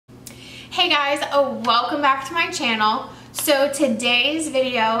Hey guys, welcome back to my channel. So today's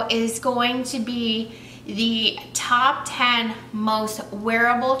video is going to be the top 10 most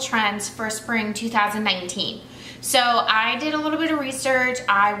wearable trends for spring 2019. So I did a little bit of research.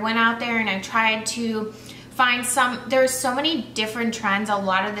 I went out there and I tried to find there's so many different trends, a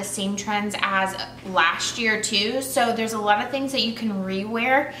lot of the same trends as last year too. So there's a lot of things that you can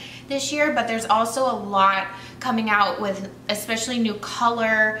rewear this year, but there's also a lot coming out with especially new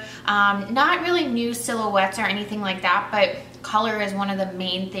color, not really new silhouettes or anything like that, but color is one of the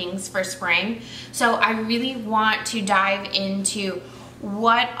main things for spring. So I really want to dive into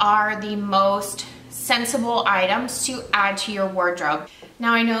what are the most sensible items to add to your wardrobe.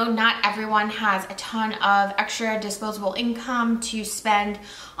 Now I know not everyone has a ton of extra disposable income to spend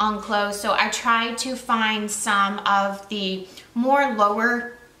on clothes, so I tried to find some of the more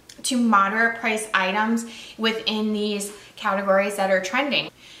lower to moderate price items within these categories that are trending.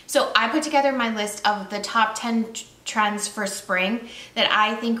 So I put together my list of the top 10 trends for spring that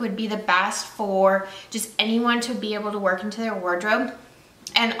I think would be the best for just anyone to be able to work into their wardrobe.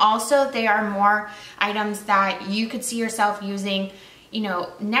 And also they are more items that you could see yourself using, you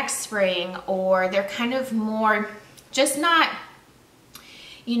know, next spring, or they're kind of more just not,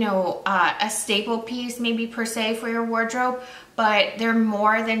 you know, a staple piece maybe per se for your wardrobe, but they're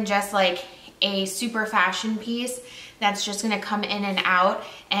more than just like a super fashion piece that's just gonna come in and out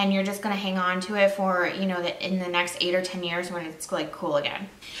and you're just gonna hang on to it for, you know, in the next 8 or 10 years when it's like cool again.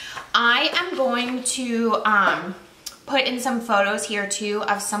 I am going to put in some photos here too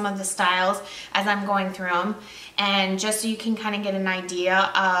of some of the styles as I'm going through them, and just so you can kind of get an idea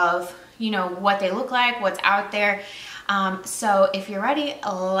of, you know, what they look like, what's out there. So if you're ready,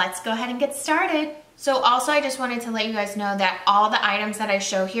 let's go ahead and get started. So also I just wanted to let you guys know that all the items that I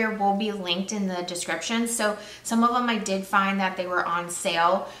show here will be linked in the description. So some of them I did find that they were on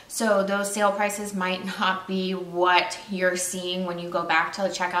sale. So those sale prices might not be what you're seeing when you go back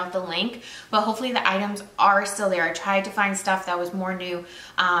to check out the link, but hopefully the items are still there. I tried to find stuff that was more new,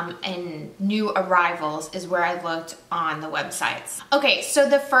 and new arrivals is where I looked on the websites. Okay, so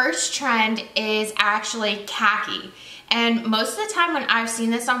the first trend is actually khaki. And most of the time when I've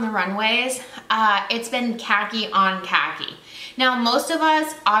seen this on the runways, it's been khaki on khaki. Now, most of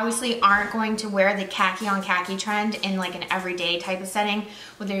us obviously aren't going to wear the khaki on khaki trend in like an everyday type of setting,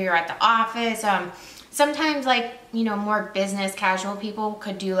 whether you're at the office. Sometimes like, you know, more business casual people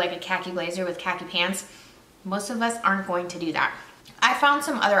could do like a khaki blazer with khaki pants. Most of us aren't going to do that. I found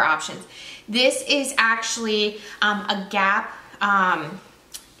some other options. This is actually a Gap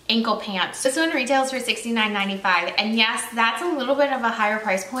ankle pants. This one retails for $69.95, and yes, that's a little bit of a higher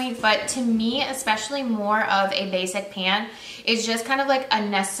price point, but to me, especially more of a basic pant, is just kind of like a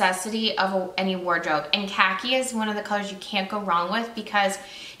necessity of any wardrobe. And khaki is one of the colors you can't go wrong with because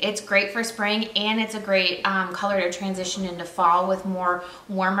it's great for spring and it's a great color to transition into fall with more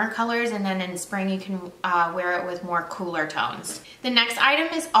warmer colors, and then in spring you can wear it with more cooler tones. The next item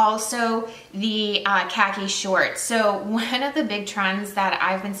is also the khaki shorts. So one of the big trends that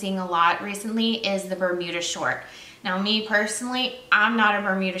I've been seeing a lot recently is the Bermuda short. Now me personally, I'm not a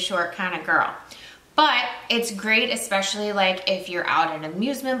Bermuda short kind of girl, but it's great, especially like if you're out at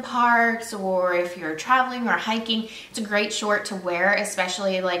amusement parks or if you're traveling or hiking. It's a great short to wear,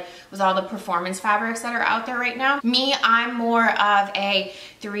 especially like with all the performance fabrics that are out there right now. Me, I'm more of a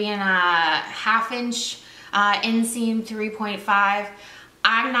 3.5 inch inseam, 3.5.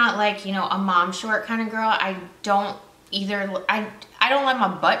 I'm not like, you know, a mom short kind of girl. I don't let my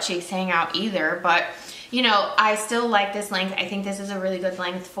butt cheeks hang out either, but you know, I still like this length. I think this is a really good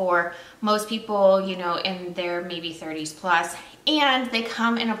length for most people, you know, in their maybe 30s plus, and they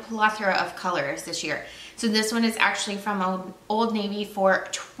come in a plethora of colors this year. So this one is actually from Old Navy for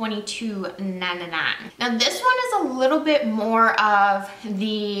 $22.99. Now this one is a little bit more of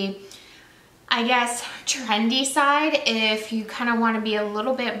the, I guess, trendy side if you kind of want to be a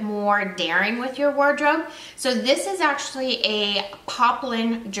little bit more daring with your wardrobe. So this is actually a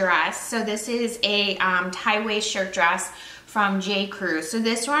poplin dress. So this is a tie waist shirt dress from J. Crew. So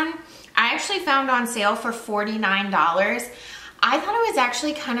this one I actually found on sale for $49. I thought it was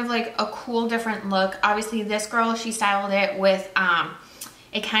actually kind of like a cool different look. Obviously this girl, she styled it with,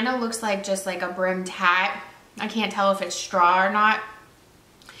 it kind of looks like just like a brimmed hat. I can't tell if it's straw or not.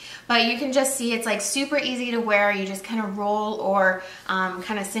 But you can just see it's like super easy to wear. You just kind of roll or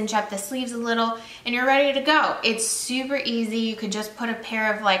kind of cinch up the sleeves a little and you're ready to go. It's super easy. You could just put a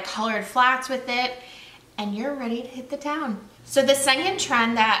pair of like colored flats with it and you're ready to hit the town. So the second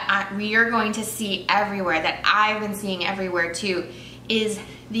trend that we are going to see everywhere, that I've been seeing everywhere too, is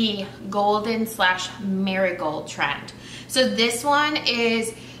the golden / marigold trend. So this one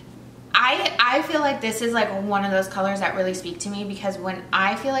is I feel like this is like one of those colors that really speak to me, because when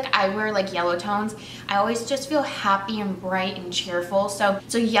I feel like I wear like yellow tones, I always just feel happy and bright and cheerful. So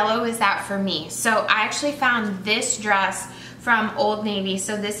yellow is that for me. So I actually found this dress from Old Navy.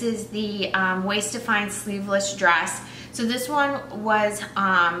 So this is the waist-defined sleeveless dress. So this one was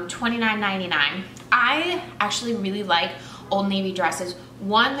 $29.99. I actually really like Old Navy dresses.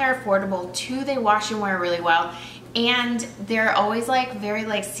 One, they're affordable. Two, they wash and wear really well. And they're always like very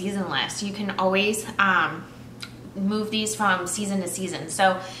like seasonless. You can always move these from season to season.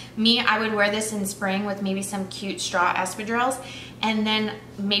 So me, I would wear this in spring with maybe some cute straw espadrilles. And then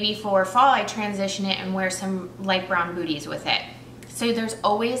maybe for fall, I transition it and wear some light brown booties with it. So there's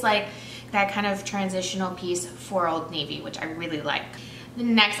always like that kind of transitional piece for Old Navy, which I really like. The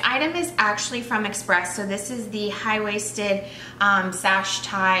next item is actually from Express. So this is the high-waisted sash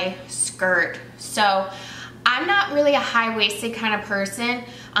tie skirt. So I'm not really a high-waisted kind of person.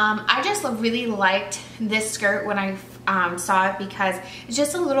 I just really liked this skirt when I saw it because it's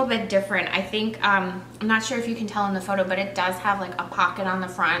just a little bit different. I think, I'm not sure if you can tell in the photo, but it does have like a pocket on the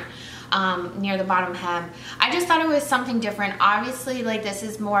front near the bottom hem. I just thought it was something different. Obviously, like this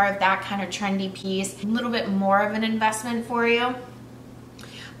is more of that kind of trendy piece, a little bit more of an investment for you.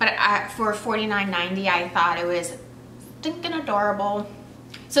 But for $49.90, I thought it was stinking adorable.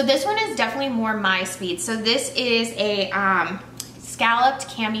 So this one is definitely more my speed. So this is a scalloped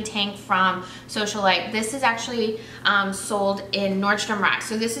cami tank from Socialite. This is actually sold in Nordstrom Rack.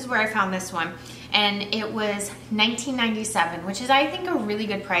 So this is where I found this one. And it was $19.97, which is, I think, a really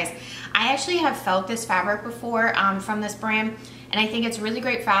good price. I actually have felt this fabric before from this brand, and I think it's really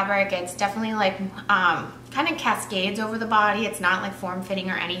great fabric. It's definitely like kind of cascades over the body. It's not like form-fitting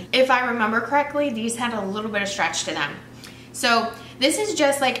or anything. If I remember correctly, these had a little bit of stretch to them. So this is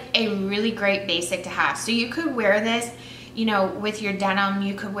just like a really great basic to have. So you could wear this, you know, with your denim.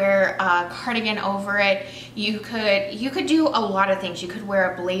 You could wear a cardigan over it. You could do a lot of things. You could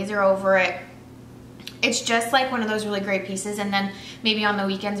wear a blazer over it. It's just like one of those really great pieces. And then maybe on the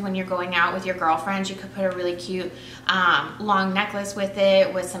weekends when you're going out with your girlfriends, you could put a really cute long necklace with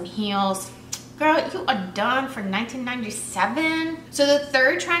it with some heels. Girl, you are done for $19.97. So the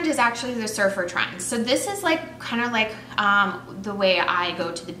third trend is actually the surfer trend. So this is like kind of like the way I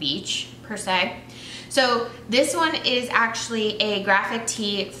go to the beach per se. So this one is actually a graphic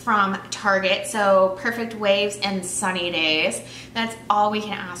tee from Target. So perfect waves and sunny days. That's all we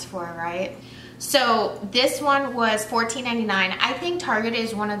can ask for, right? So this one was $14.99. I think Target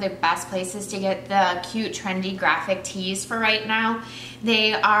is one of the best places to get the cute, trendy graphic tees for right now.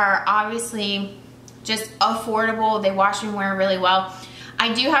 They are obviously just affordable. They wash and wear really well.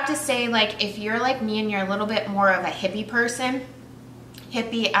 I do have to say, like, if you're like me and you're a little bit more of a hippie person,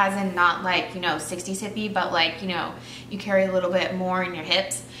 hippie as in not like, you know, 60s hippie, but like, you know, you carry a little bit more in your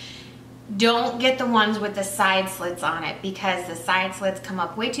hips, don't get the ones with the side slits on it, because the side slits come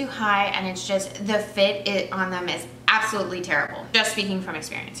up way too high and it's just, the fit on them is absolutely terrible. Just speaking from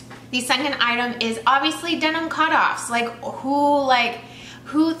experience. The second item is obviously denim cutoffs.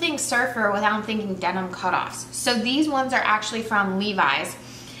 Who thinks surfer without thinking denim cutoffs? So these ones are actually from Levi's.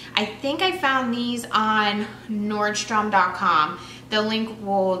 I think I found these on Nordstrom.com. The link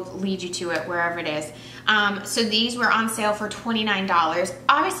will lead you to it wherever it is. So these were on sale for $29.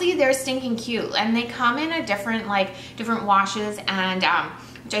 Obviously they're stinking cute, and they come in a different washes, and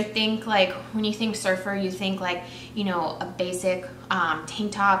which I think, like, when you think surfer, you think like, you know, a basic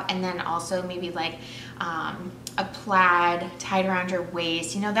tank top, and then also maybe like a plaid tied around your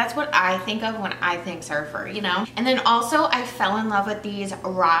waist. You know, that's what I think of when I think surfer, you know. And then also I fell in love with these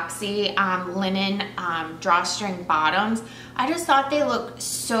Roxy linen drawstring bottoms. I just thought they looked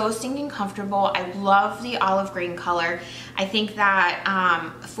so stinking comfortable. I love the olive green color. I think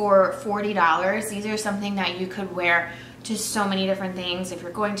that for $40, these are something that you could wear to so many different things. If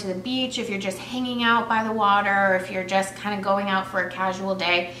you're going to the beach, if you're just hanging out by the water, or if you're just kind of going out for a casual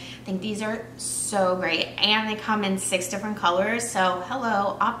day, I think these are so great. And they come in 6 different colors, so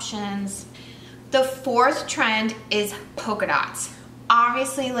hello, options. The fourth trend is polka dots.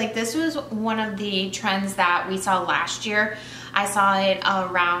 Obviously, like, this was one of the trends that we saw last year. I saw it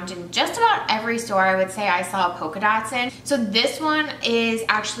around in just about every store, I would say, I saw polka dots in. So this one is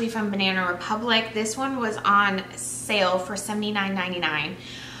actually from Banana Republic. This one was on sale for $79.99.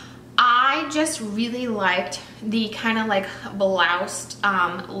 I just really liked the kind of like bloused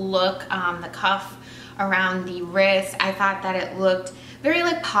look, the cuff around the wrist. I thought that it looked very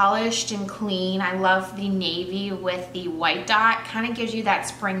like polished and clean. I love the navy with the white dot. Kind of gives you that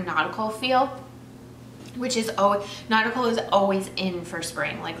spring nautical feel, which is nautical is always in for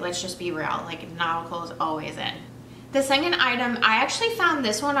spring. Like, let's just be real, like, nautical is always in. The second item, I actually found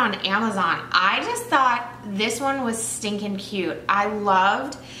this one on Amazon. I just thought this one was stinking cute. I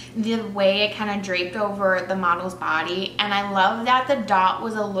loved the way it kind of draped over the model's body, and I love that the dot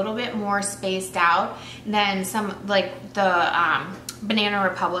was a little bit more spaced out than some, like the Banana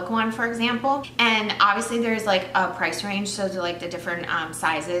Republic one, for example. And obviously there's like a price range, so like the different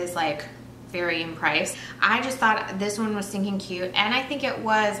sizes like vary in price. I just thought this one was stinking cute, and I think it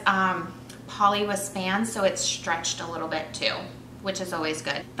was poly with span, so it's stretched a little bit too, which is always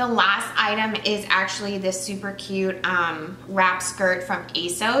good. The last item is actually this super cute wrap skirt from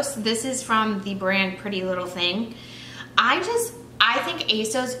ASOS. This is from the brand Pretty Little Thing. I think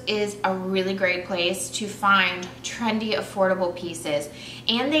ASOS is a really great place to find trendy, affordable pieces.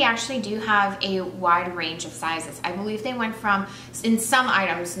 And they actually do have a wide range of sizes. I believe they went from, in some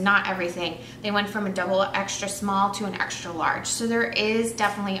items, not everything, they went from a double extra small to an extra large. So there is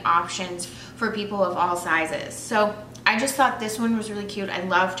definitely options for people of all sizes. So I just thought this one was really cute. I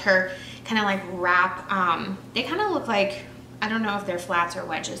loved her kind of like wrap. They kind of look like, I don't know if they're flats or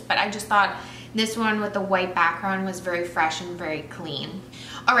wedges, but I just thought this one with the white background was very fresh and very clean.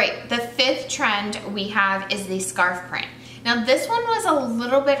 All right, the fifth trend we have is the scarf print. Now this one was a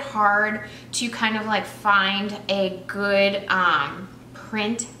little bit hard to kind of like find a good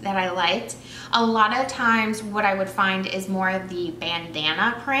print that I liked. A lot of times what I would find is more of the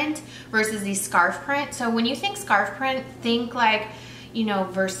bandana print versus the scarf print. So when you think scarf print, think like, you know,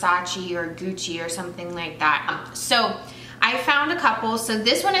 Versace or Gucci or something like that. So I found a couple. So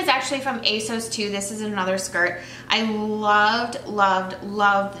this one is actually from ASOS too. This is another skirt. I loved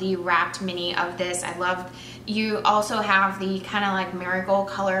the wrapped mini of this. I loved, you also have the kind of like marigold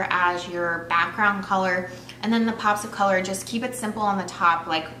color as your background color. And then the pops of color, just keep it simple on the top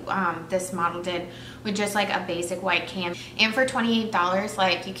like this model did with just like a basic white can. And for $28,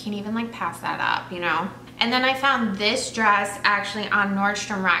 like you can't even like pass that up, you know? And then I found this dress actually on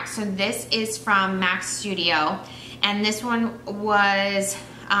Nordstrom Rack. So this is from Max Studio. And this one was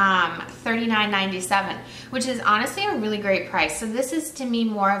 $39.97, which is honestly a really great price. So this is to me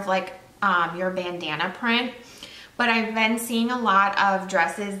more of like your bandana print. But I've been seeing a lot of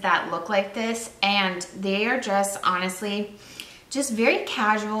dresses that look like this, and they are just honestly just very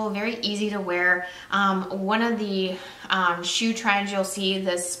casual, very easy to wear. One of the shoe trends you'll see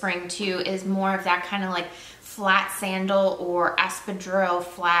this spring too is more of that kind of like flat sandal or espadrille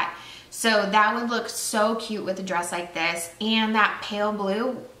flat. So that would look so cute with a dress like this. And that pale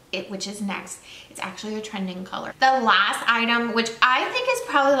blue, which is next, it's actually the trending color. The last item, which I think is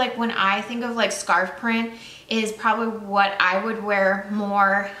probably like when I think of like scarf print, is probably what I would wear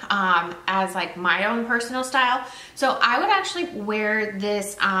more as like my own personal style. So I would actually wear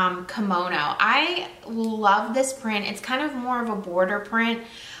this kimono. I love this print. It's kind of more of a border print,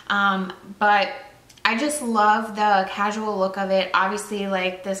 but I just love the casual look of it. Obviously,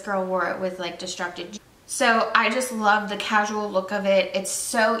 like this girl wore it with like destructed. So I just love the casual look of it. It's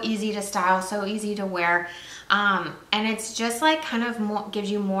so easy to style, so easy to wear. And it's just like kind of more, gives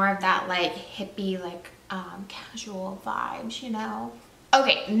you more of that like hippie, like casual vibes, you know?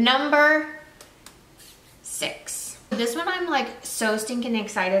 Okay, number 6. This one I'm like so stinking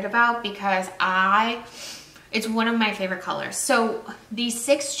excited about because it's one of my favorite colors. So the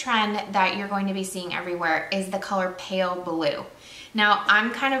 6th trend that you're going to be seeing everywhere is the color pale blue. Now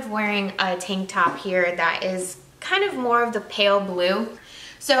I'm kind of wearing a tank top here that is kind of more of the pale blue.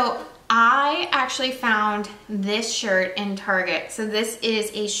 So I actually found this shirt in Target. So this is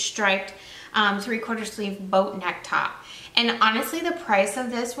a striped 3/4 sleeve boat neck top. And honestly, the price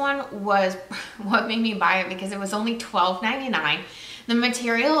of this one was what made me buy it because it was only $12.99. The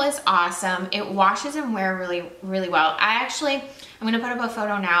material is awesome. It washes and wears really well. I'm gonna put up a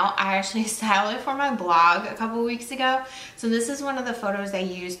photo now. I actually styled it for my blog a couple weeks ago. So this is one of the photos I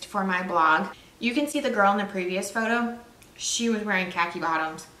used for my blog. You can see the girl in the previous photo. She was wearing khaki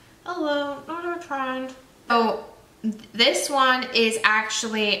bottoms. Hello, not a trend. So this one is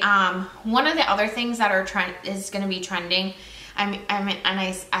actually one of the other things that is going to be trending. I mean,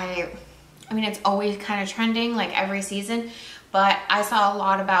 it's always kind of trending like every season, but I saw a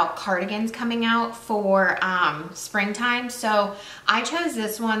lot about cardigans coming out for springtime. So I chose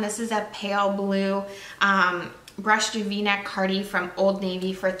this one. This is a pale blue brushed V-neck cardi from Old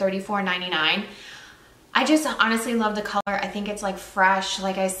Navy for $34.99. I just honestly love the color. I think it's like fresh,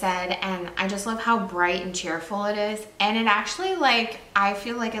 like I said, and I just love how bright and cheerful it is. And it actually, like, I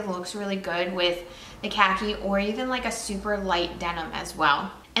feel like it looks really good with the khaki or even like a super light denim as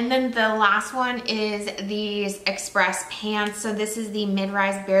well. And then the last one is these Express pants. So this is the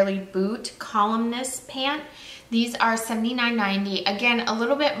mid-rise barely boot columnist pant. These are $79.90. Again, a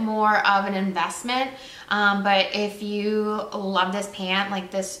little bit more of an investment, But if you love this pant,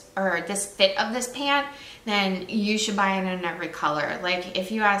 like this, or this fit of this pant, then you should buy it in every color. Like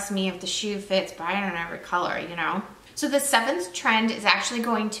if you ask me if the shoe fits, buy it in every color, you know? So the 7th trend is actually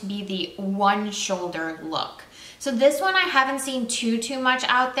going to be the one shoulder look. So this one I haven't seen too much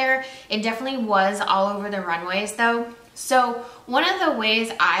out there. It definitely was all over the runways though. So one of the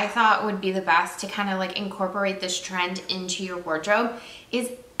ways I thought would be the best to kind of like incorporate this trend into your wardrobe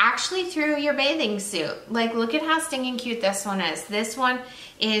is actually through your bathing suit. Like look at how stinking cute this one is. This one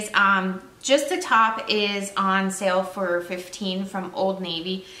is just the top is on sale for $15 from Old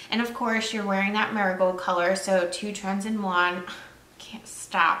Navy. And of course you're wearing that marigold color, so 2 trends in one. Can't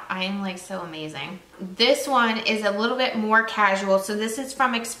stop. I am like so amazing. This one is a little bit more casual. So this is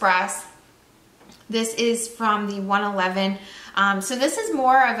from Express. This is from the 111. So this is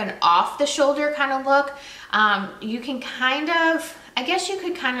more of an off the shoulder kind of look. You can kind of, I guess you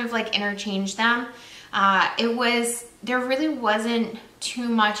could kind of like interchange them. There really wasn't too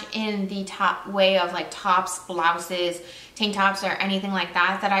much in the top way of like tops, blouses, tank tops, or anything like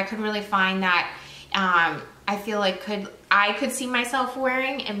that I could really find that I feel like I could see myself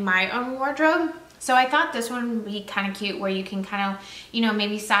wearing in my own wardrobe. So I thought this one would be kind of cute, where you can kind of, you know,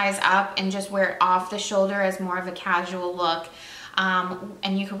 maybe size up and just wear it off the shoulder as more of a casual look.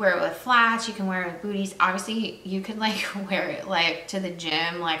 And you could wear it with flats, you can wear it with booties. Obviously you could like wear it like to the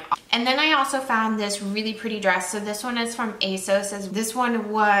gym, like. And then I also found this really pretty dress. So this one is from ASOS. This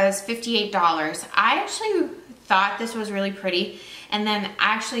one was $58. I actually thought this was really pretty. And then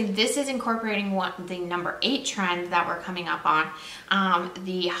actually this is incorporating the number 8 trend that we're coming up on,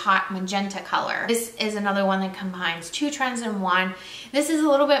 the hot magenta color. This is another one that combines 2 trends in one. This is a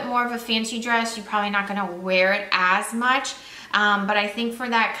little bit more of a fancy dress. You're probably not gonna wear it as much. But I think for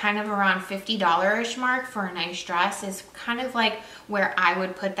that kind of around $50-ish mark for a nice dress is kind of like where I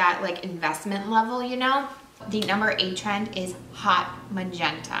would put that like investment level, you know? The number 8 trend is hot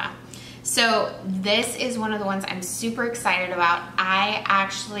magenta. So this is one of the ones I'm super excited about. I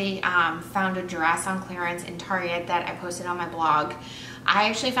actually found a dress on clearance in Target that I posted on my blog. I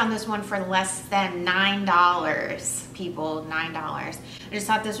actually found this one for less than $9, people, $9. I just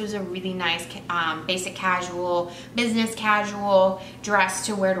thought this was a really nice basic casual, business casual dress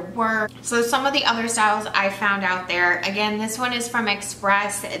to wear to work. So some of the other styles I found out there, again, this one is from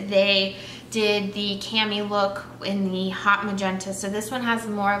Express. They did the cami look in the hot magenta. So this one has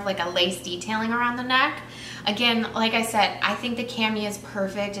more of like a lace detailing around the neck. Again, like I said, I think the cami is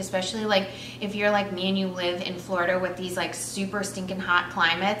perfect, especially like if you're like me and you live in Florida with these like super stinking hot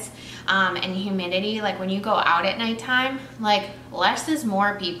climates and humidity. Like when you go out at nighttime, like less is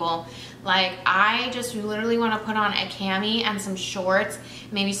more, people. Like I just literally want to put on a cami and some shorts,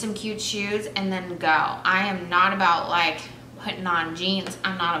 maybe some cute shoes, and then go. I am not about like putting on jeans.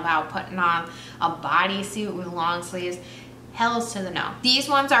 I'm not about putting on a bodysuit with long sleeves. Hells to the no. These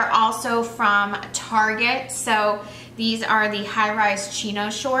ones are also from Target. So these are the high-rise chino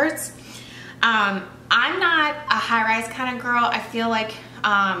shorts. I'm not a high-rise kind of girl. I feel like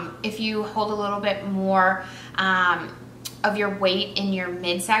if you hold a little bit more of your weight in your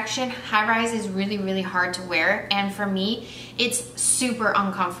midsection, high-rise is really hard to wear. And for me, it's super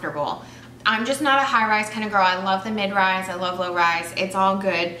uncomfortable. I'm just not a high-rise kind of girl. I love the mid-rise, I love low-rise, it's all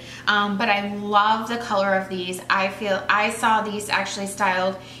good. But I love the color of these. I saw these actually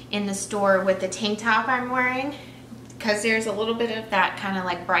styled in the store with the tank top I'm wearing, because there's a little bit of that kind of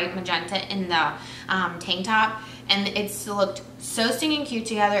like bright magenta in the tank top, and it's looked so stinging cute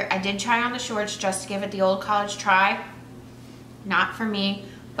together. I did try on the shorts just to give it the old college try. Not for me,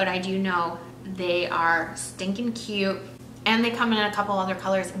 but I do know they are stinking cute. And they come in a couple other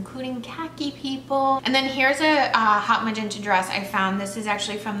colors, including khaki, people. And then here's a hot magenta dress I found. This is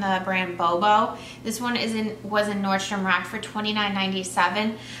actually from the brand Bobo. This one was in Nordstrom Rack for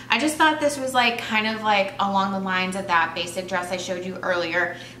 $29.97. I just thought this was like kind of like along the lines of that basic dress I showed you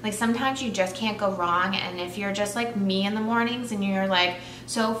earlier. Like sometimes you just can't go wrong. And if you're just like me in the mornings and you're like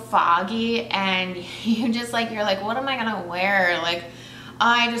so foggy and you just like, you're like, what am I gonna wear? Like,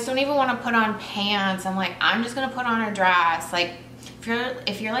 I just don't even want to put on pants. I'm like, I'm just gonna put on a dress. Like,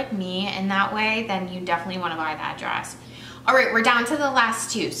 if you're like me in that way, then you definitely want to buy that dress. All right, we're down to the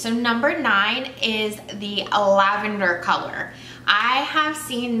last 2. So number 9 is the lavender color. I have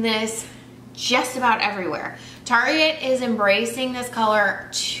seen this just about everywhere. Target is embracing this color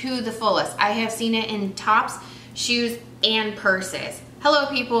to the fullest. I have seen it in tops, shoes, and purses. Hello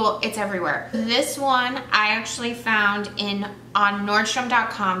people, it's everywhere. This one I actually found on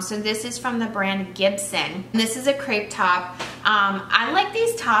Nordstrom.com. So this is from the brand Gibson. This is a crepe top. I like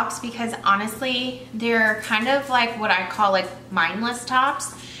these tops because honestly, they're kind of like what I call like mindless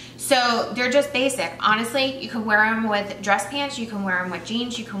tops. So they're just basic. Honestly, you can wear them with dress pants, you can wear them with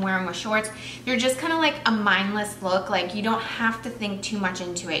jeans, you can wear them with shorts. They're just kind of like a mindless look. Like, you don't have to think too much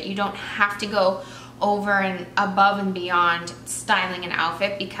into it. You don't have to go over and above and beyond styling an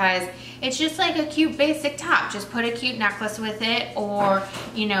outfit, because it's just like a cute basic top. Just put a cute necklace with it, or,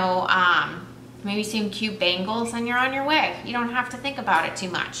 you know, maybe some cute bangles, and you're on your way. You don't have to think about it too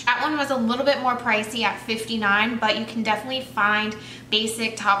much. That one was a little bit more pricey at $59, but you can definitely find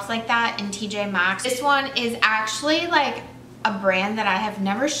basic tops like that in TJ Maxx. This one is actually like a brand that I have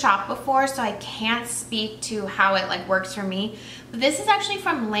never shopped before, so I can't speak to how it like works for me. But this is actually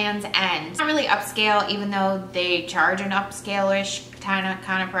from Land's End. It's not really upscale, even though they charge an upscale-ish kind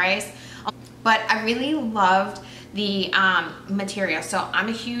of price. But I really loved the material. So I'm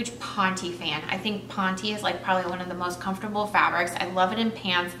a huge Ponte fan. I think Ponte is like probably one of the most comfortable fabrics. I love it in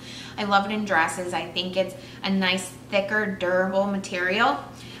pants. I love it in dresses. I think it's a nice, thicker, durable material.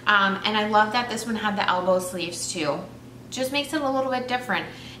 And I love that this one had the elbow sleeves too. Just makes it a little bit different.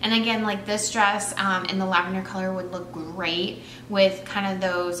 And again, like this dress in the lavender color would look great with kind of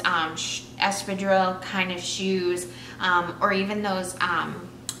those espadrille kind of shoes, or even those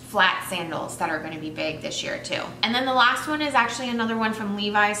flat sandals that are going to be big this year too. And then the last one is actually another one from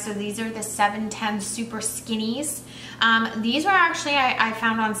Levi's. So these are the 710 super skinnies. These were actually, I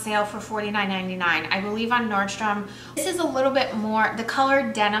found on sale for $49.99. I believe on Nordstrom. This is a little bit more, the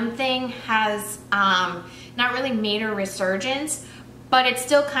colored denim thing has not really made a resurgence, but it's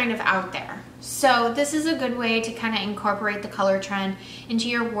still kind of out there. So this is a good way to kind of incorporate the color trend into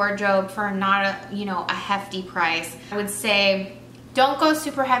your wardrobe for not a, you know, a hefty price. I would say don't go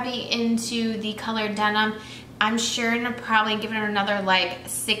super heavy into the colored denim. I'm sure in probably give it another like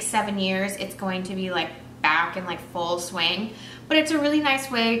 6-7 years, it's going to be like back in like full swing. But it's a really nice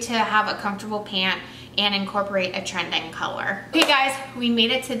way to have a comfortable pant and incorporate a trending color. Okay guys, we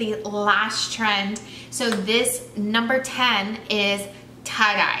made it to the last trend. So this number 10 is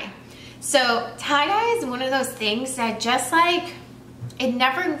tie-dye. So tie-dye is one of those things that just like, it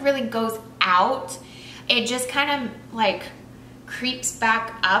never really goes out. It just kind of like creeps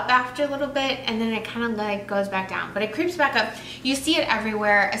back up after a little bit, and then it kind of like goes back down, but it creeps back up. You see it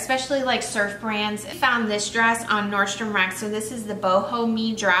everywhere, especially like surf brands. I found this dress on Nordstrom Rack. So this is the Boho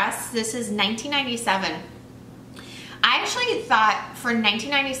Me dress. This is $19.97. I actually thought for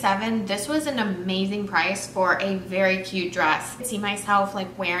 $19.97 this was an amazing price for a very cute dress. I could see myself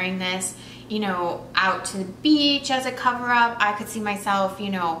like wearing this, you know, out to the beach as a cover up. I could see myself, you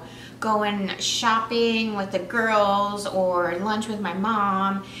know, going shopping with the girls or lunch with my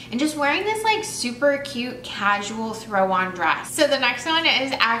mom, and just wearing this like super cute casual throw on dress. So the next one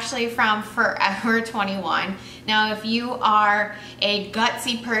is actually from Forever 21. Now if you are a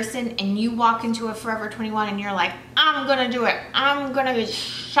gutsy person and you walk into a Forever 21 and you're like, I'm gonna do it, I'm gonna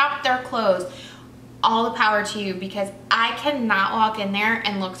shop their clothes, all the power to you, because I cannot walk in there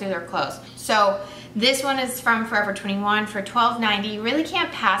and look through their clothes. So this one is from Forever 21 for $12.90. You really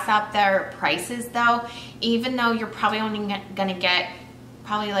can't pass up their prices though, even though you're probably only gonna get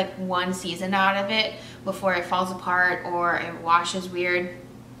probably like one season out of it before it falls apart or it washes weird.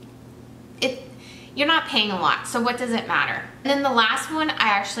 You're not paying a lot, so what does it matter? And then the last one I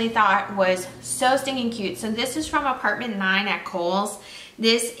actually thought was so stinking cute. So this is from Apartment 9 at Kohl's.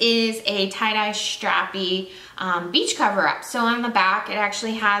 This is a tie-dye strappy beach cover up. So on the back, it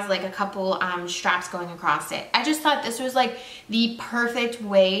actually has like a couple straps going across it. I just thought this was like the perfect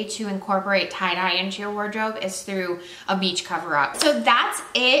way to incorporate tie-dye into your wardrobe is through a beach cover up. So that's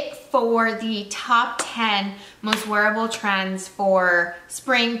it for the top 10 most wearable trends for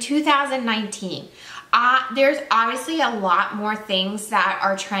spring 2019. There's obviously a lot more things that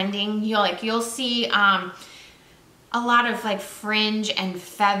are trending. You'll see a lot of like fringe and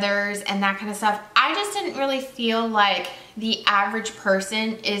feathers and that kind of stuff. I just didn't really feel like the average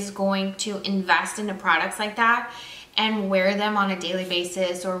person is going to invest into products like that and wear them on a daily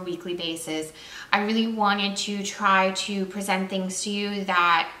basis or weekly basis. I really wanted to try to present things to you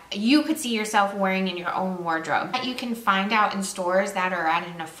that you could see yourself wearing in your own wardrobe, that you can find out in stores that are at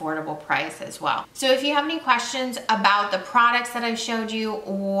an affordable price as well. So if you have any questions about the products that I've showed you,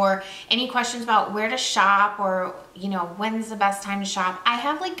 or any questions about where to shop, or you know, when's the best time to shop, I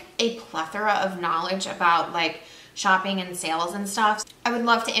have like a plethora of knowledge about like shopping and sales and stuff. I would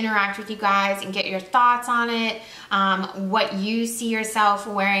love to interact with you guys and get your thoughts on it, what you see yourself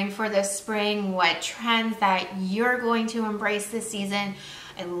wearing for this spring, what trends that you're going to embrace this season.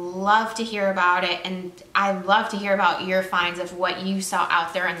 I love to hear about it, and I love to hear about your finds of what you saw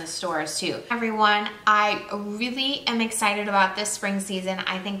out there in the stores too. Everyone, I really am excited about this spring season.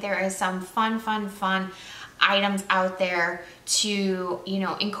 I think there is some fun items out there to, you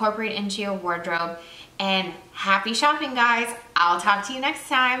know, incorporate into your wardrobe. And happy shopping, guys. I'll talk to you next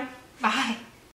time. Bye.